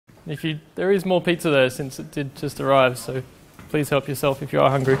There is more pizza there since it did just arrive, so please help yourself if you are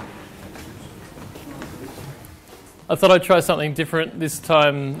hungry. I thought I'd try something different this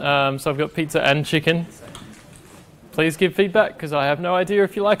time, so I've got pizza and chicken. Please give feedback, because I have no idea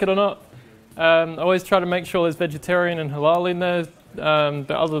if you like it or not. I always try to make sure there's vegetarian and halal in there,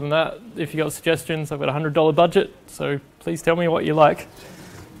 but other than that, if you've got suggestions, I've got a $100 budget, so please tell me what you like.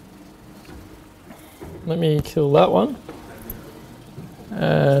 Let me kill that one.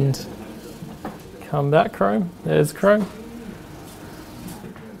 And come back, Chrome. There's Chrome.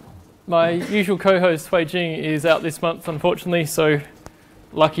 My usual co-host, Hui Jing, is out this month, unfortunately, so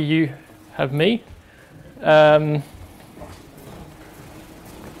lucky you have me.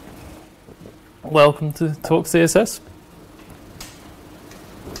 Welcome to Talk CSS.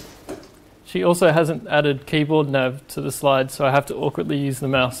 She also hasn't added keyboard nav to the slide, so I have to awkwardly use the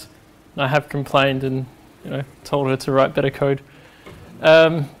mouse. And I have complained and told her to write better code.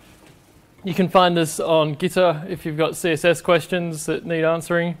 You can find us on Gitter if you've got CSS questions that need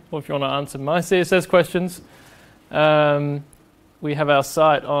answering, or if you want to answer my CSS questions. We have our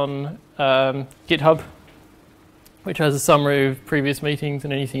site on GitHub, which has a summary of previous meetings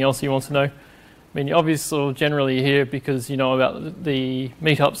and anything else you want to know. I mean, you're obviously generally here because you know about the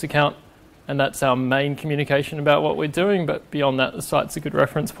Meetups account, and that's our main communication about what we're doing, but beyond that, the site's a good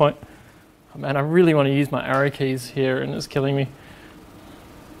reference point. Oh, man, I really want to use my arrow keys here, and it's killing me.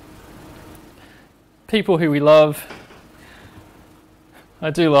 People who we love.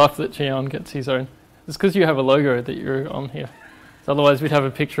 I do laugh that Cheon gets his own. It's because you have a logo that you're on here. Otherwise, we'd have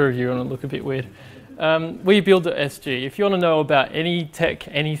a picture of you and it'd look a bit weird. WeBuild.SG. If you want to know about any tech,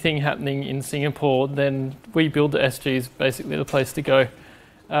 anything happening in Singapore, then WeBuild.SG is basically the place to go.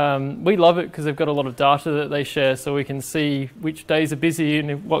 We love it because they've got a lot of data that they share, so we can see which days are busy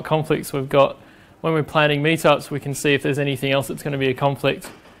and what conflicts we've got. When we're planning meetups, we can see if there's anything else that's going to be a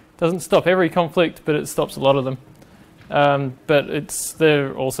conflict. Doesn't stop every conflict, but it stops a lot of them. But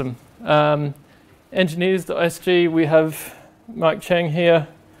they're awesome. Engineers.SG, we have Mike Cheng here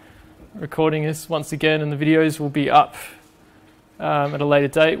recording this once again, and the videos will be up at a later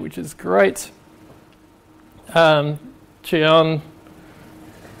date, which is great. Cheon,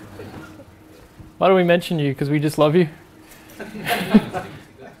 why do we mention you? Because we just love you.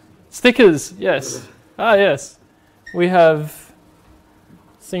 Stickers, yes. Ah, yes. We have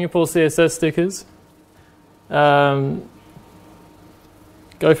Singapore CSS stickers. Go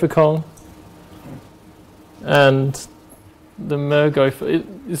for Kong. And the Mergopher.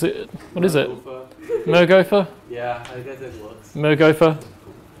 Is it? What is it? Mergopher? Yeah, I guess it works. Mergopher.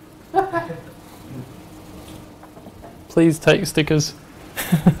 Please take stickers.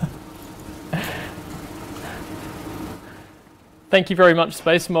 Thank you very much,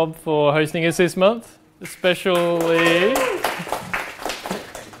 Space Mob, for hosting us this month. Special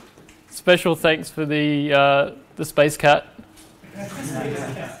thanks for the Space Cat. Do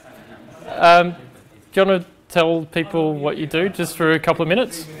you want to tell people what you do just for a couple of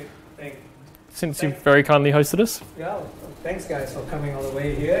minutes? Since you've very kindly hosted us. Yeah, well, thanks guys for coming all the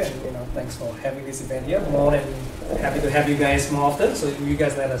way here, and thanks for having this event here. More than happy to have you guys more often, so you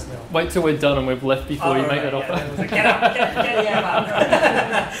guys let us know. Wait till we're done and we've left before you make that offer. Get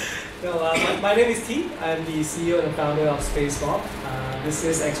out. No, my name is T. I'm the CEO and founder of SpaceMob. This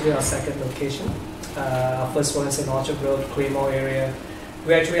is actually our second location. Our first one is in Orchard Road, Claymore area.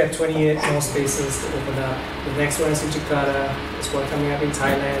 We actually have 28 more spaces to open up. The next one is in Jakarta. There's one coming up in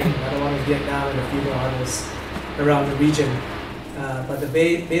Thailand, another one in Vietnam, and a few more others around the region. But the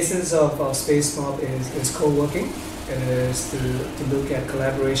basis of SpaceMob is co-working. It is to look at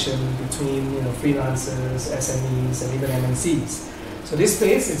collaboration between freelancers, SMEs, and even MNCs. So this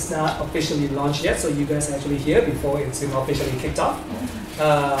space is not officially launched yet, so you guys are actually here before it's been officially kicked off.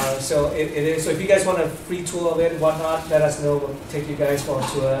 So it is. So if you guys want a free tour of it and whatnot, let us know. We'll take you guys for a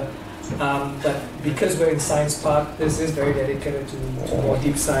tour. But because we're in Science Park, this is very dedicated to more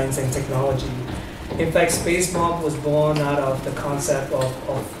deep science and technology. In fact, SpaceMob was born out of the concept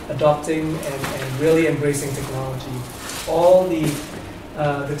of adopting and really embracing technology. All the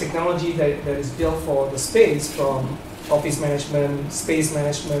technology that is built for the space, from office management, space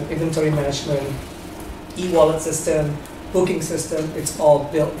management, inventory management, e-wallet system, booking system, it's all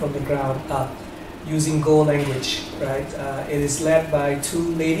built from the ground up using Go language, right? It is led by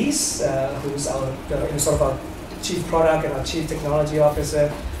two ladies, who's our sort of our chief product and our chief technology officer.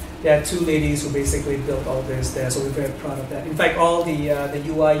 There are two ladies who basically built all this there, so we're very proud of that. In fact, all the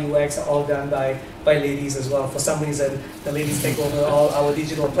UI, UX are all done by ladies as well. For some reason, the ladies take over all our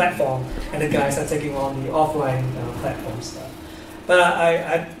digital platform, and the guys are taking on the offline platform stuff.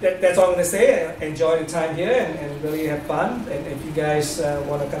 But that's all I'm going to say. Enjoy the time here and really have fun. And if you guys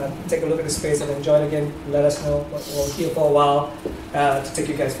want to kind of take a look at the space and enjoy it again, let us know. We'll be here for a while to take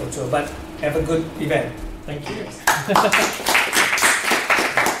you guys for a tour. But have a good event. Thank you.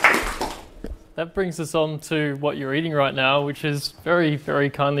 That brings us on to what you're eating right now, which is very, very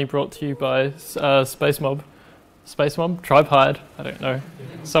kindly brought to you by Space Mob. Space Mob? Tribe Hired? I don't know.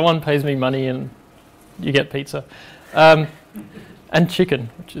 Someone pays me money and you get pizza. And chicken,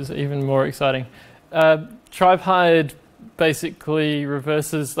 which is even more exciting. Tribe Hired basically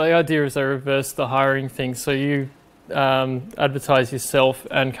reverses, the idea is they reverse the hiring thing. So you advertise yourself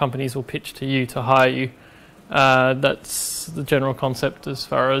and companies will pitch to you to hire you. That's the general concept as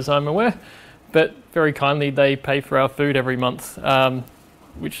far as I'm aware. But very kindly, they pay for our food every month,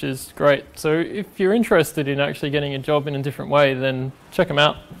 which is great. So if you're interested in actually getting a job in a different way, then check them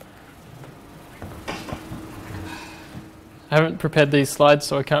out. I haven't prepared these slides,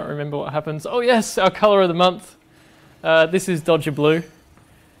 so I can't remember what happens. Oh yes, our colour of the month. This is Dodger Blue.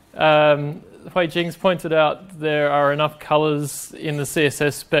 Hui Jing's pointed out there are enough colours in the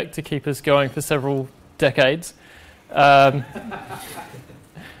CSS spec to keep us going for several decades. It'd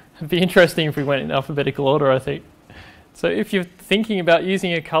be interesting if we went in alphabetical order, I think. So if you're thinking about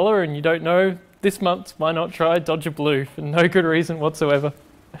using a colour and you don't know, this month, why not try Dodger Blue for no good reason whatsoever.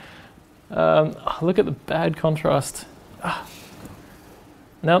 Look at the bad contrast.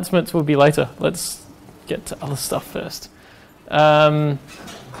 Announcements will be later. Let's get to other stuff first. I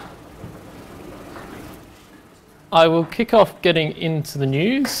will kick off getting into the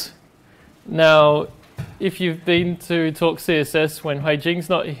news. Now, if you've been to Talk CSS when Hui Jing's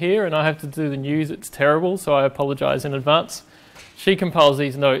not here and I have to do the news, it's terrible, so I apologize in advance. She compiles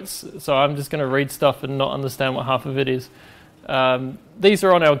these notes, so I'm just going to read stuff and not understand what half of it is. These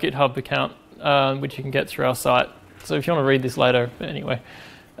are on our GitHub account, which you can get through our site. So if you want to read this later, but anyway.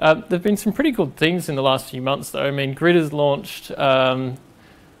 There have been some pretty good things in the last few months, though. I mean, Grid has launched,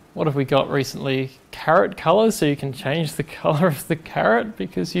 what have we got recently? Carrot color, so you can change the color of the carrot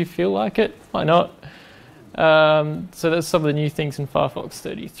because you feel like it. Why not? So that's some of the new things in Firefox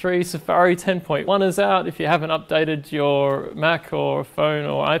 33. Safari 10.1 is out. If you haven't updated your Mac or phone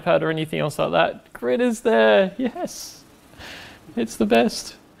or iPad or anything else like that, Grid is there. Yes, it's the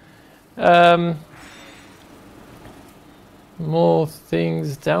best. More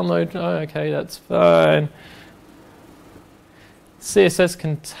things, download, oh, okay, that's fine. CSS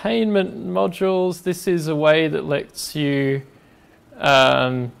containment modules, this is a way that lets you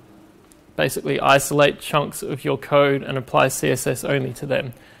basically isolate chunks of your code and apply CSS only to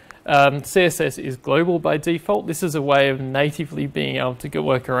them. CSS is global by default. This is a way of natively being able to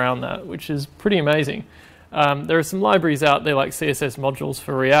work around that, which is pretty amazing. There are some libraries out there like CSS modules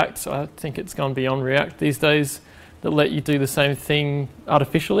for React, so I think it's gone beyond React these days, that let you do the same thing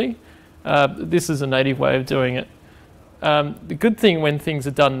artificially. This is a native way of doing it. The good thing when things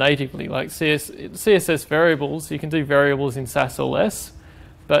are done natively, like CSS variables, you can do variables in Sass or less,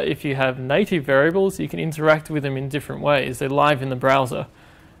 but if you have native variables, you can interact with them in different ways. They're live in the browser.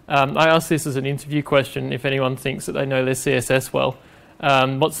 I asked this as an interview question if anyone thinks that they know their CSS well.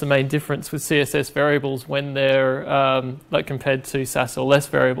 What's the main difference with CSS variables when they're like compared to Sass or less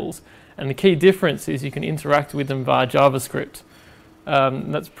variables? And the key difference is you can interact with them via JavaScript.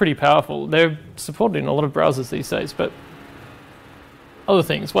 That's pretty powerful. They're supported in a lot of browsers these days, but other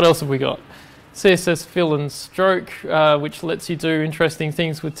things. What else have we got? CSS fill and stroke, which lets you do interesting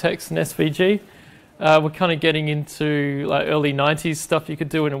things with text and SVG. We're kind of getting into like early 90s stuff you could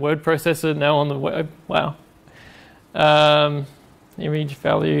do in a word processor now on the web. Wow. Image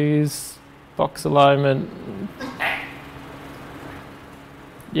values, box alignment.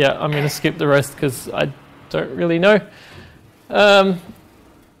 Yeah, I'm going to skip the rest because I don't really know.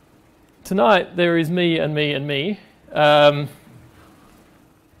 Tonight there is me and me and me.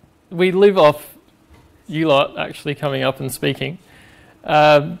 We live off you lot actually coming up and speaking.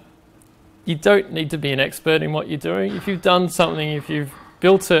 You don't need to be an expert in what you're doing. If you've done something, if you've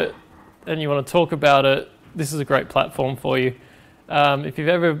built it and you want to talk about it, this is a great platform for you. If you've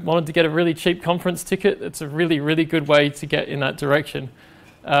ever wanted to get a really cheap conference ticket, it's a really, really good way to get in that direction.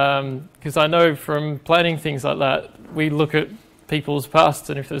 Because I know from planning things like that, we look at people's past,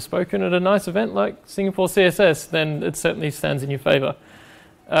 and if they've spoken at a nice event like SingaporeCSS, then it certainly stands in your favour.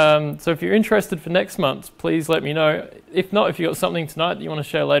 So if you're interested for next month, please let me know. If not, if you've got something tonight that you want to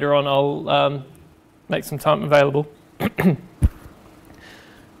share later on, I'll make some time available.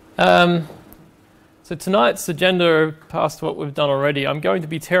 So tonight's agenda, past what we've done already, I'm going to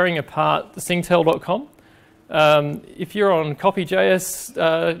be tearing apart the singtel.com. If you're on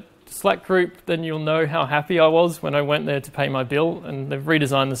copy.js, Slack group, then you'll know how happy I was when I went there to pay my bill, and they've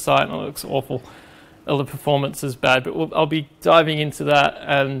redesigned the site and it looks awful. All the performance is bad, but I'll be diving into that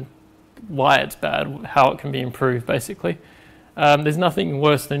and why it's bad, how it can be improved, basically. There's nothing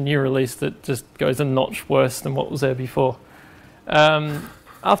worse than new release that just goes a notch worse than what was there before.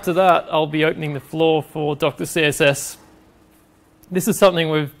 After that, I'll be opening the floor for Dr. CSS. This is something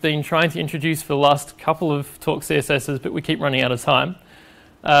we've been trying to introduce for the last couple of Talk CSSs, but we keep running out of time.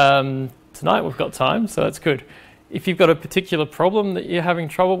 Tonight we've got time, so that's good. If you've got a particular problem that you're having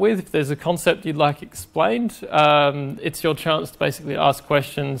trouble with, if there's a concept you'd like explained, it's your chance to basically ask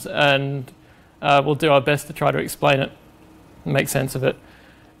questions, and we'll do our best to try to explain it and make sense of it.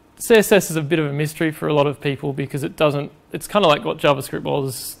 CSS is a bit of a mystery for a lot of people because it's kind of like what JavaScript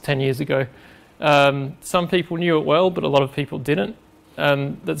was 10 years ago. Some people knew it well, but a lot of people didn't.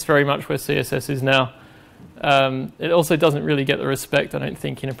 That's very much where CSS is now. It also doesn't really get the respect, I don't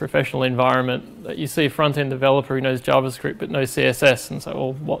think, in a professional environment. That you see a front-end developer who knows JavaScript but knows CSS, and so,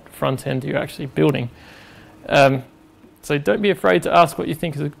 well, what front-end are you actually building? So don't be afraid to ask what you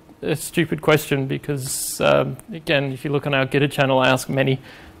think is a stupid question, because, again, if you look on our Gitter channel, I ask many.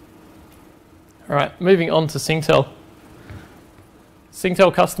 All right, moving on to Singtel.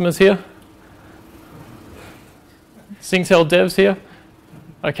 Singtel customers here? Singtel devs here?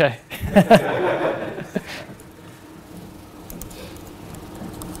 Okay.